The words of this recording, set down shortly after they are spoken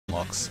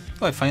orcs.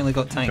 Oh, I finally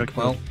got tank. Okay,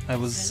 cool.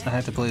 Well, I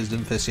had to play as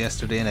Doomfist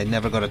yesterday, and I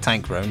never got a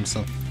tank round,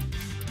 so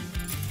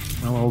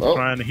Well, I'll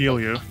try and heal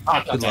you.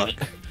 good luck.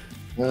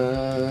 We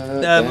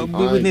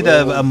would need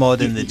a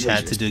mod in the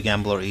chat to do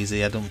Gambler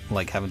easy. I don't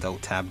like having to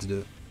alt tab to do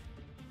it.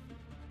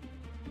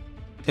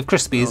 If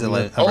Crispy is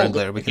around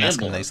later, we can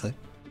ask him nicely.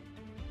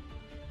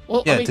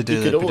 Well, Yeah, I mean, to do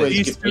you could the always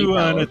These give me two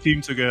are in power. a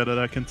team together,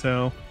 I can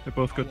tell. They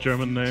both got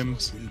German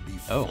names.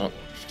 Oh,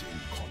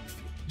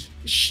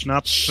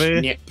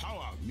 Schnapsfee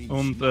Schnipp.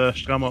 und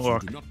Strammer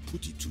Ork.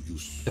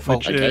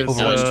 default Which is,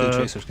 Overwatch 2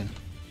 Tracer skin.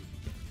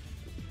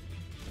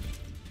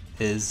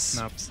 Is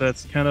Snaps,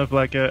 that's kind of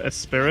like a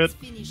spirit,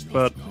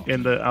 but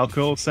in the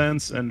alcohol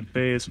sense, and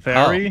Fey is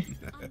fairy.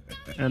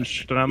 And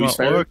Strammer Who's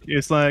fairy? Orc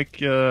is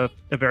like a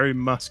very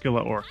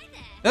muscular orc.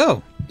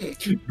 oh,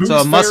 Who's so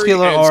a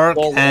muscular fairy orc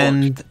small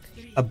and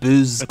a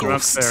booze A drunk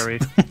ghost. fairy.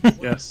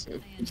 Yes.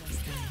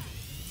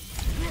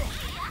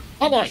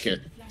 I like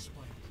it.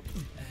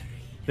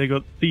 They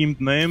got themed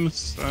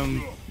names,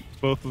 and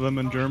both of them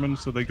in German,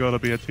 so they gotta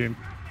be a team.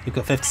 You've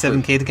got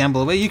 57k to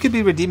gamble away. You could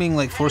be redeeming,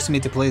 like, forcing me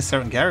to play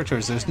certain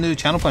characters. There's new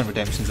channel point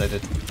redemptions I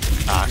did.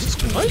 Ah, it's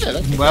just Oh, yeah,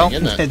 that's well, the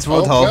thing, isn't it? it's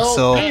Roadhog,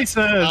 so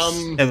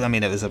Jesus! I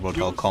mean, it was a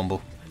Roadhog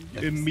combo.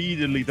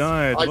 Immediately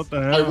died. I- what the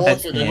I hell?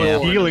 wanted Yeah. to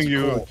know Healing it's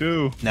you cool.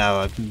 too.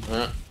 No,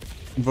 Yeah.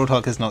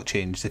 Roadhog has not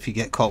changed. If you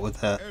get caught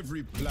with that,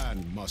 Every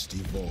plan must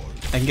evolve.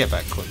 I can get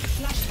back quick.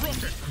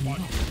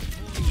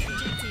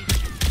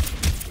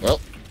 Well,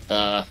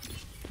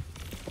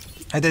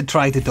 I did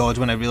try to dodge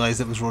when I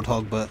realised it was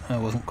Roadhog, but I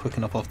wasn't quick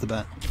enough off the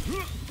bat.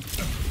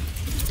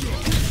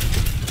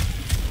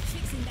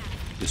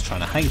 Just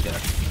trying to hide there.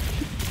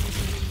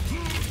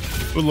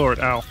 Good lord,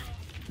 ow.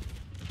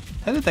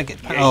 How did that get?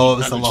 Oh, it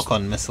was the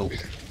lock-on missile.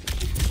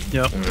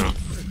 Yep.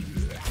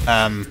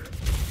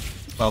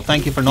 Well,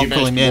 thank you for not You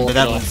pulling me in, but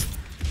that managed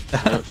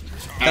was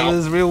that Ow.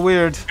 was real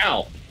weird.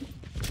 Ow.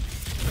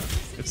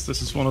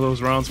 This is one of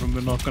those rounds when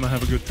we're not gonna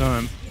have a good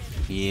time.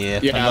 Yeah,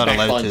 Yeah, I'm not back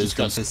allowed line to. just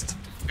His goes- Doomfist.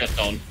 Get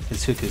on.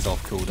 His hook is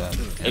off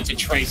cooldown. It's a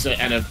tracer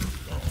and a...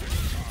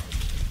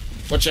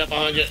 Watch out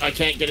behind you. I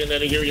can't get in there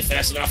to heal you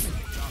fast enough.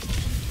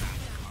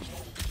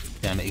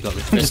 Damn it, you got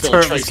the There's still a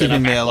turret was tracer in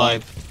keeping that me back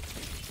line.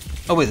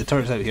 alive. Oh wait, the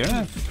turret's out here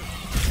now.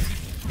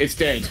 It's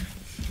dead.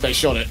 They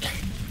shot it.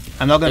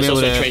 I'm not going There's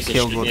to be also a able to tracer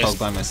kill shooting you Roadhog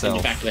by in the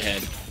myself. back of the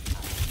head.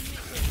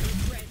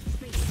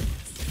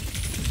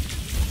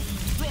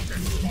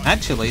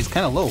 Actually, he's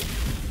kind of low.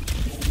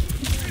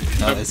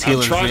 No, his I'm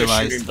healer's trying to shoot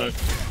realised. him, but...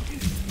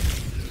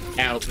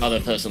 Out, other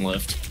person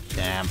left.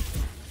 Damn.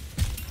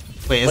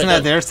 Wait, isn't Wait,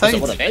 that their was side?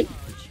 it one of them?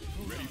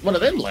 One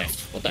of them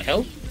left. What the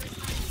hell?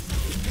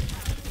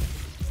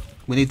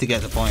 We need to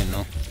get the point,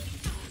 though.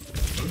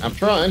 I'm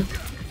trying.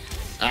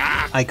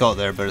 Ah! I got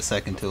there about a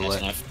second too That's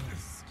late. enough.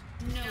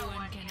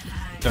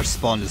 Their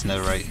spawn is now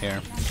right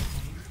here.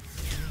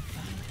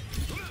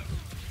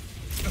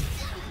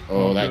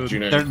 Oh, that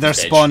Juno. Their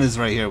stage. spawn is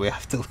right here. We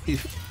have to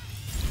leave.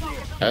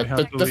 The have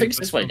to thing's leave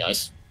this way,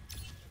 guys.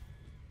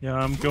 Yeah,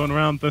 I'm going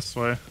around this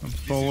way. I'm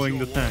following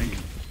the tank.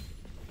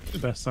 The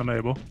best I'm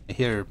able. I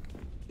hear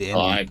the Oh,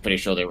 enemy. I'm pretty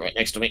sure they're right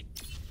next to me.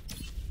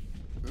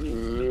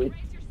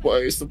 Why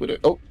is the widow?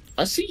 Oh,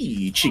 I see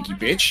you, cheeky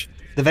bitch.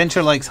 The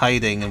Venture likes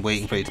hiding and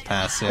waiting for you to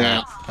pass. Yeah,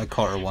 Yeah. I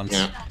caught her once.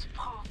 Yeah.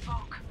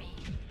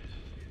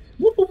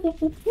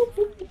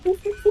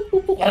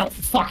 Oh,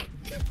 fuck.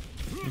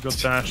 You got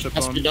dashed Must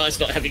upon. be nice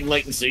not having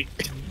latency.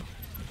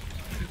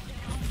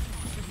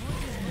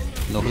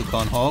 No hook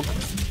on Hog.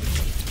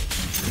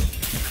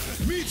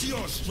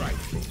 Meteor strike.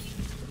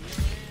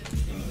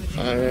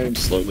 I'm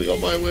slowly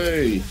on my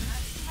way.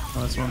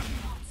 Nice one.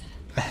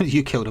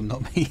 You killed him,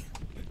 not me.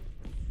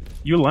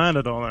 You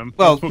landed on him.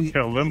 Well, Who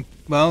killed him?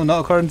 Well, not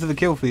according to the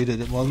kill feed,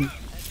 it wasn't.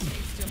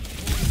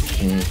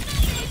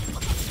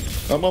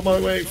 I'm on my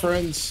way,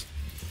 friends.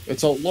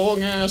 It's a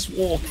long ass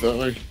walk,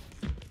 though.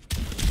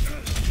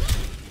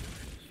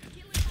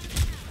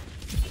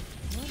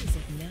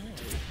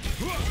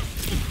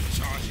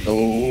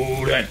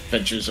 Oh, that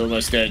Venture's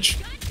almost edge.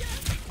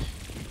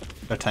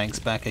 Their tank's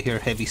back. I hear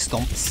heavy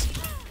stomps.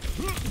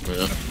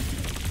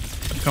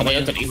 Yeah. Am Coming I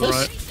in from underneath the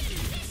us?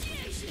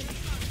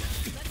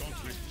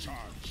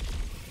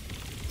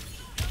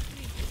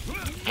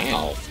 right.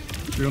 Ow.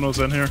 Bruno's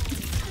in here.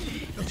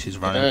 She's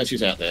running.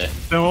 She's out there.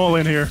 They're all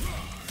in here.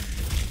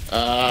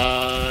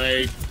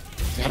 I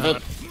have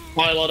a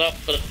pilot up,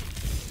 but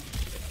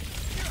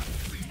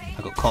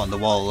I got caught in the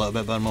wall a little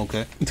bit, but I'm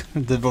okay.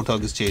 The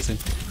Roadhog is chasing.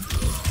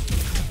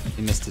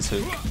 He missed his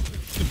hook.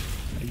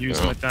 I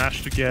used my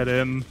dash to get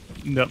in,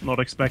 not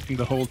expecting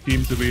the whole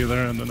team to be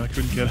there, and then I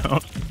couldn't get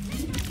out.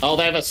 oh,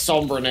 they have a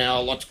Sombra now.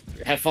 Let's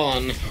have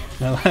fun.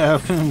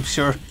 I'm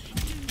sure.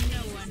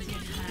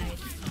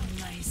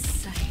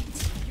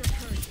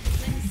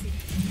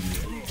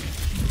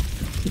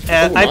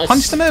 I nice.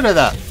 punched him out of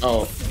that.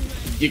 Oh,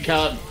 you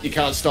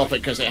can't stop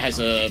it because it has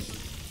a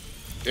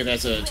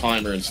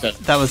timer and stuff.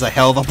 That was a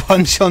hell of a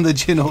punch on the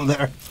Juno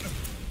there.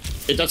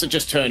 It doesn't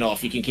just turn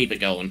off. You can keep it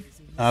going.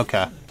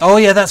 Okay. Oh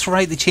yeah, that's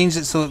right. They changed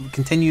it so it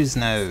continues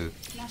now.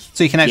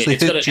 So you can actually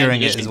it's got hook an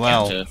during it ammunition as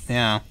well. counter.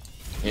 Yeah.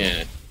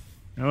 Yeah.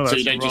 Oh, So that's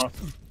you don't just...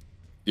 rough.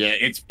 Yeah,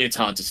 it's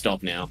hard to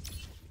stop now.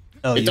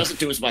 Oh, It doesn't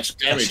do as much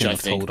damage, should I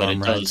have think, told but it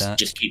Amrad does that.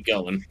 just keep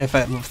going.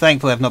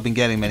 Thankfully, I've not been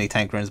getting many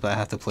tank rounds, but I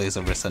have to play as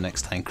Orisa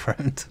next tank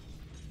round.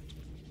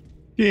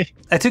 Yeah.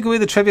 I took away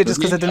the trivia just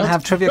because I didn't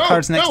have trivia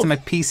cards next to my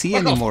PC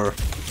anymore.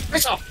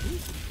 Piss off!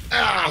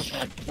 Ah,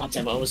 God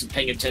damn it, I wasn't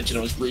paying attention. I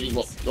was reading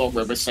what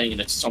Ogre was saying,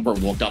 and Sombra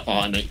walked up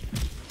behind me.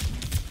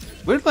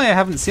 Weirdly, I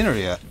haven't seen her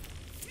yet.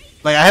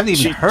 Like, I haven't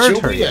even heard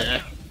she'll her be yet.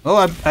 there.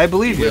 Oh, I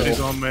believe you. She's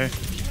on me.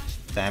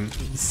 Damn,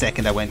 the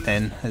second I went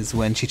in is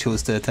when she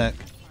chose to attack.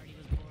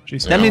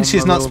 She's That means on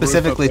she's the not little roof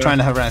specifically up trying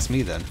to there. harass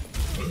me then.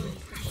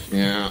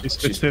 Yeah. She's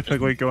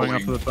specifically going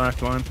up to the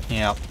back line.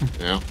 Yeah.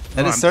 Yeah.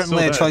 That Oh, is I'm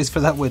certainly so a dead. choice for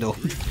that Widow.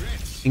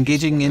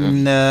 Engaging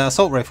in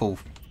assault rifle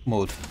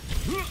mode.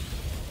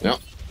 Yeah.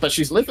 But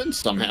she's living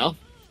somehow.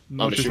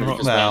 No, I'm she's assuming not.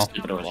 because Well, Val's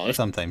keeping her alive.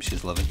 sometimes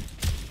she's living.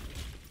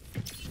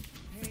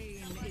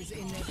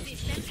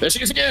 There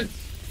she is again!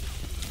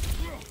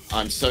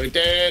 I'm so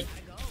dead.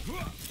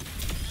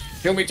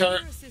 Kill me,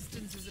 turret.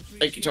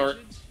 Thank you, turret.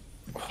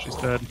 She's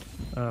dead.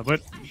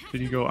 What?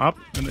 Did you go up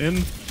and in?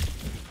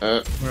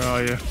 Where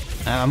are you?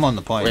 I'm on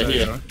the point. Right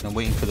here. I'm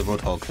waiting for the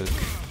Roadhog hook.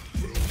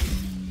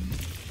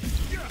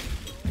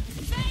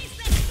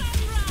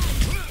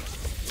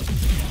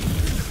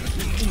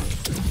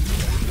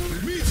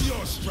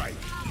 Meteor strike.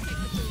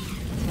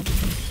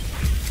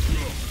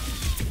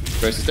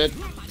 Grace is dead.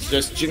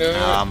 Just, you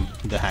know.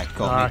 The hack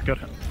Ah, got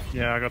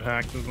me. I got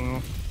hacked as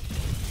well.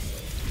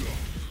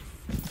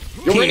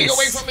 You're running Yes.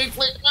 away from me,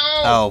 Flint!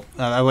 No!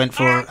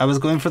 Oh, I was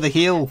going for the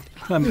heal.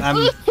 I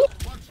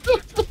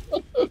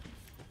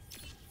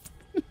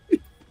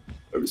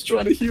was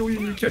trying to heal you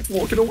and you kept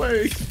walking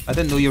away. I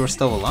didn't know you were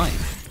still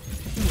alive.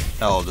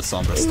 Oh, the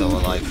Sombra's still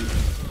alive.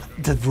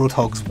 The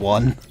Roadhog's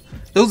won.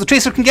 Oh, the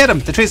Tracer can get him!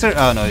 The Tracer...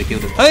 Oh no, he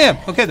killed him. Oh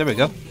yeah, okay, there we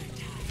go.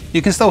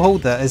 You can still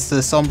hold that. It's the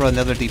Sombra and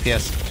the other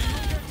DPS.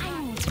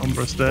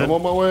 Sombra's dead. I'm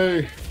on my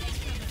way.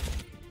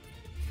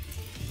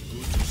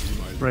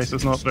 Race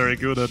is not very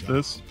good at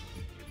this.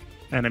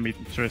 Enemy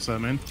Tracer, I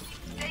mean.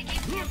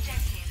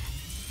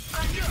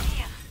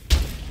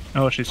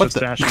 Oh, she's What just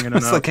the? dashing in and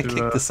It's out like I to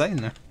kicked the sign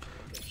there.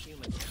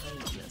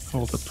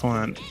 hold the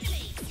point.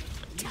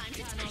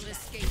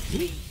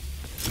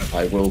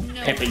 I will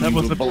pepper you That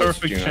was with the bullets,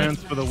 perfect you know.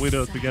 chance for the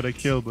Widow to get a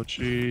kill, but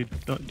she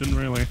didn't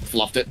really.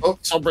 Fluffed it. Oh,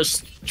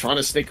 Sombra's trying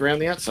to sneak around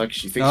the outside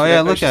because she thinks Oh she yeah,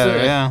 knows look she's at her,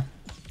 there. yeah.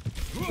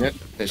 Yep,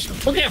 there she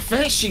Look how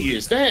fast she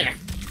is, there!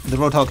 The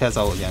Roadhog has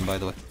ult again, by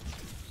the way.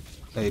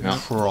 Yeah.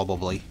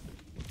 Probably.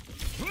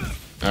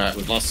 Alright,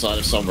 we've lost sight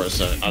of Sombra,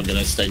 so I'm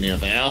gonna stay near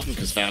Val,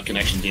 because Val can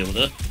actually deal with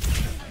it.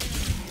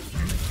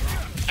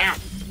 Ow!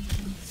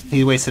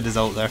 He wasted his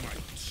ult there.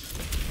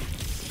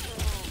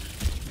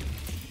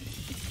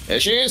 There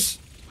she is!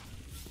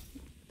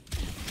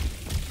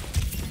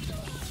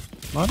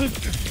 Why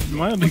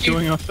are they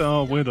going after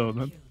our Widow?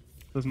 That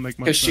doesn't make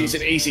much Because sense. she's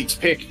an easy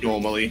pick,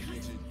 normally.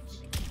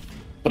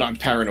 But I'm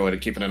paranoid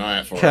and keeping an eye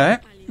out for her.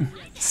 Okay.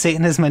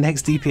 Satan is my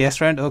next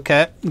DPS round.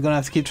 Okay, I'm gonna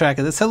have to keep track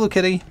of this. Hello,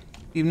 Kitty.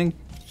 Evening.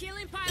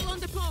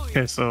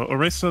 Okay, so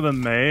Orisa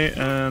then May,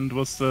 and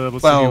what's the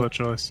Well, healer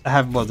choice?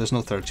 There's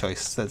no third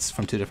choice. That's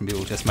from two different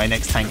people. Just my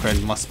next tank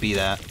round must be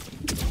that.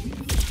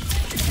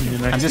 Your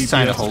next I'm just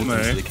trying to DPS hold them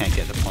May. so they can't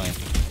get the point.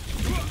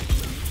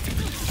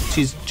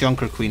 She's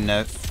Junker Queen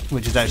now,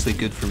 which is actually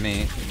good for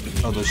me.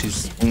 Although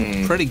she's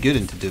pretty good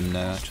into Doom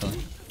now, actually.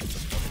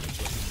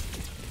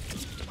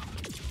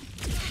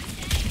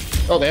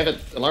 Oh, they have a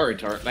Alari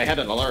turret. They had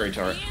an Alari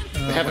turret. They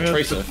have a Where's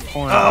Tracer. the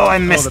point? Oh, I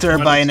the missed her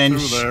point by is an through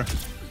inch. there.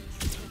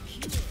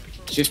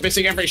 She's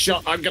missing every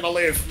shot. I'm gonna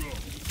live.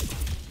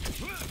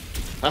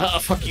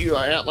 Fuck you.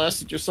 I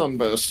outlasted your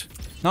sunburst.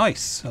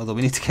 Nice. Although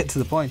we need to get to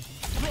the point.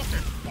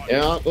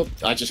 Yeah, well,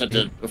 I just had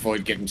to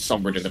avoid getting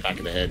sombred in the back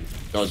of the head.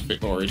 I was a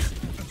bit worried.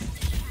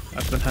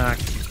 I've been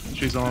hacked.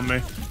 She's on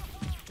me.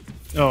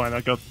 Oh, and I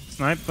got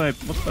sniped by...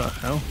 What the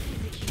hell?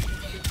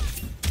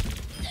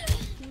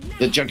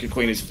 The Junker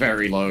Queen is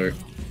very low.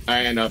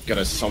 And I've got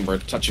a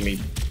sombra touching me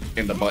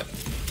in the butt.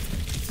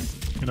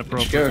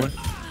 Inappropriately.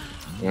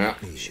 Yeah.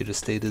 Should have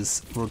stayed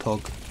as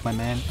Roadhog, my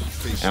man.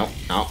 Ow,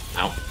 ow,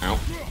 ow, ow.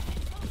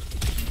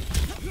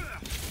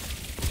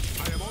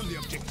 I am on the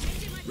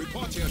objective.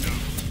 Report here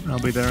now. I'll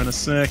be there in a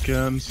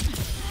second.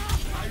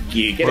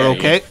 Yeah, get We're out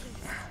of here. okay.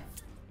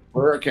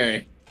 We're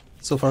okay.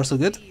 So far, so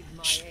good.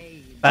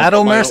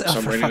 Battle my Mercy. ult, so Oh,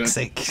 I'm for ready fuck's to-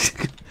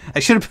 sake. I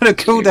should have put a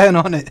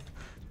cooldown on it.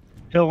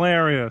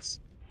 Hilarious.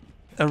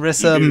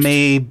 Orisa You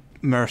May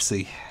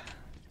Mercy.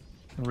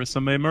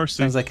 Orisa May Mercy.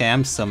 Sounds like I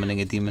am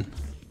summoning a demon.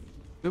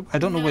 Oop, I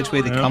don't know which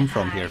way they Yeah. come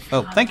from here.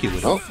 Oh, thank you,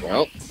 Widow. Oh,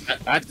 well,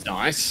 that's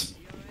nice.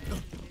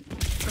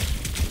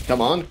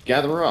 Come on,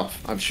 gather her up.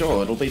 I'm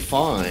sure it'll be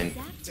fine.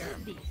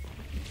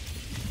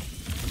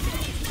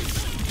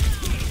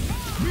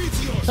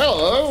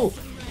 Hello!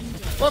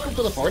 Welcome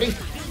to the party.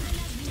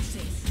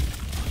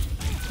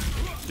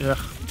 Yeah,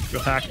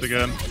 got hacked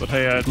again. But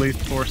hey, I at least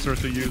forced her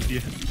to use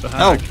the Oh,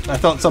 hack. I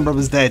thought Sombra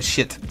was dead.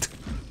 Shit.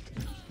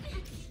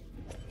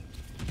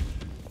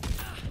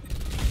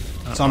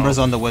 Sombra's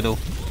on the Widow.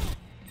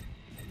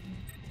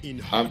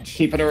 I'm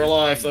keeping her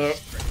alive though,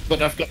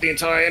 but I've got the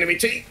entire enemy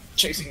team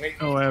chasing me.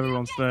 Oh,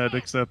 everyone's dead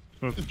except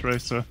for the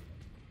Tracer.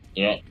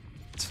 Yeah.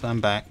 So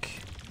I'm back.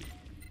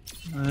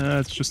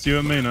 It's just you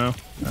and me now,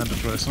 and the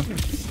Tracer.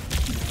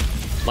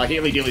 My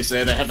healy dealy's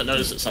there, they haven't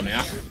noticed it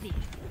somehow.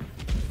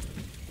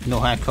 No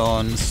hack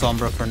on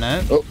Sombra for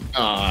now. Oh,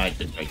 I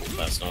didn't make it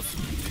fast enough.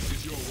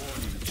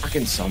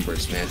 Fucking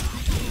Sombras, man.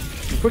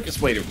 The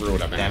quickest way to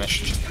ruin a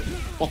match. Just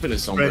pop in a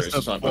Sombra. It's Tracer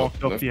just like,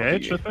 walked well, off the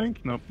edge, I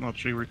think? Nope, not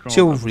she recalled.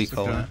 She'll That's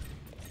recall okay.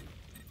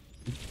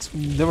 it.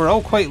 They were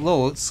all quite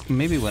low, it's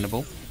maybe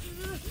winnable.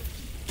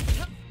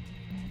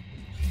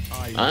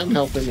 I'm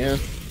helping, yeah.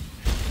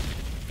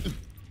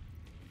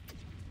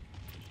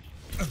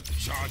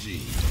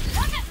 Charging.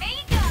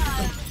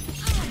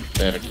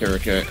 They have a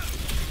Kiriko.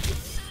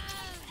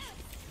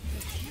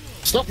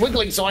 Stop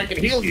wiggling so I can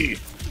heal you!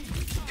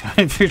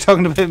 If you're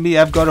talking about me,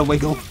 I've got a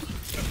wiggle.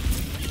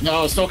 No,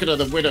 I was talking to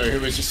the widow who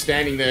was just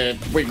standing there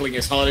wiggling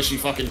as hard as she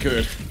fucking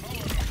could.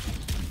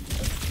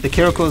 The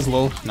Kiriko's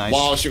low, nice.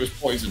 While she was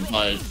poisoned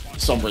by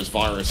Sombra's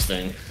virus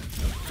thing.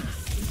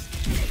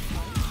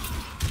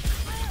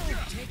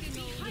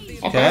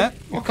 Okay.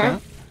 Yeah, Okay.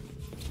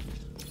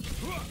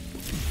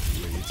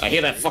 I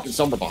hear that fucking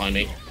Sombra behind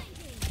me.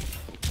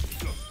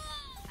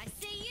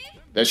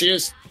 There she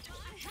is.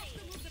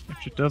 If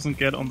she doesn't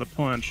get on the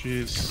point,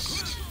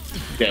 she's...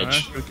 Dead.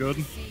 Alright, we're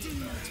good.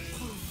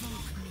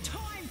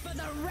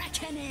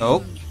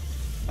 Oh,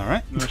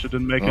 alright. No, she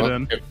didn't make it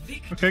in. It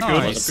Okay, good.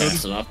 Nice. wasn't Good.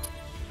 fast enough.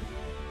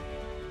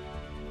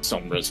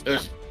 Sombra's.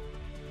 Ugh.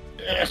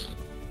 Ugh.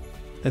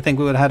 I think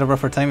we would have had a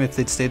rougher time if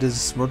they'd stayed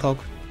as Roadhog.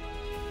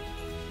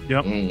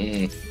 Yep,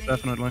 Mm-mm.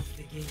 definitely.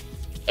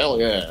 Hell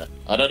yeah.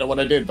 I don't know what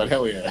I did, but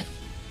hell yeah.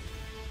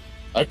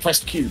 I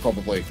pressed Q,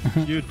 probably.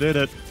 You did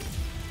it.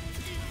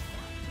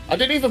 I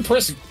didn't even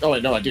press... Oh,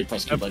 wait, no, I did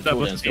press Q, but That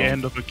was cooldown's the gone.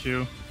 end of a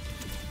queue.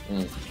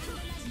 Mm.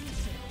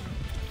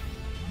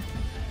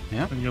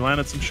 And you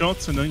landed some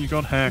shots and then you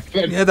got hacked.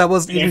 Yeah, that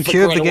wasn't Yeah, even flick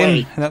Q of right the game.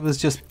 away. That was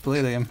just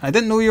play the game. I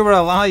didn't know you were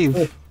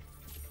alive.